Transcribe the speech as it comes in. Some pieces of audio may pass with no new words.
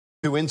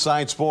To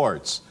Inside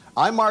Sports.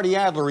 I'm Marty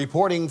Adler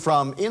reporting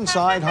from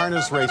Inside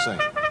Harness Racing.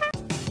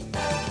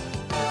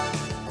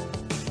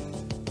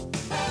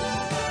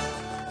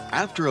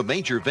 After a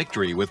major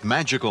victory with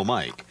Magical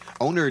Mike,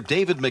 owner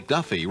David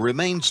McDuffee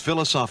remains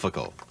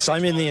philosophical. So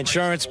I'm in the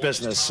insurance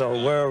business, so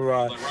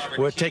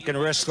we're taking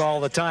risks all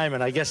the time,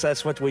 and I guess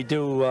that's what we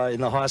do in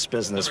the horse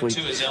business. We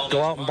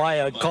go out and buy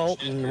a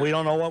colt, and we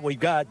don't know what we've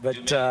got, but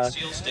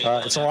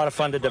it's a lot of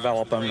fun to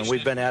develop them, and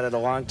we've been at it a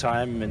long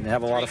time and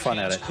have a lot of fun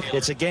at it.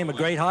 It's a game of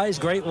great highs,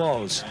 great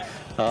lows.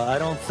 I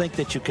don't think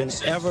that you can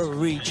ever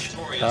reach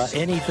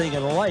anything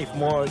in life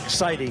more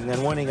exciting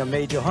than winning a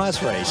major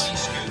horse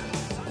race.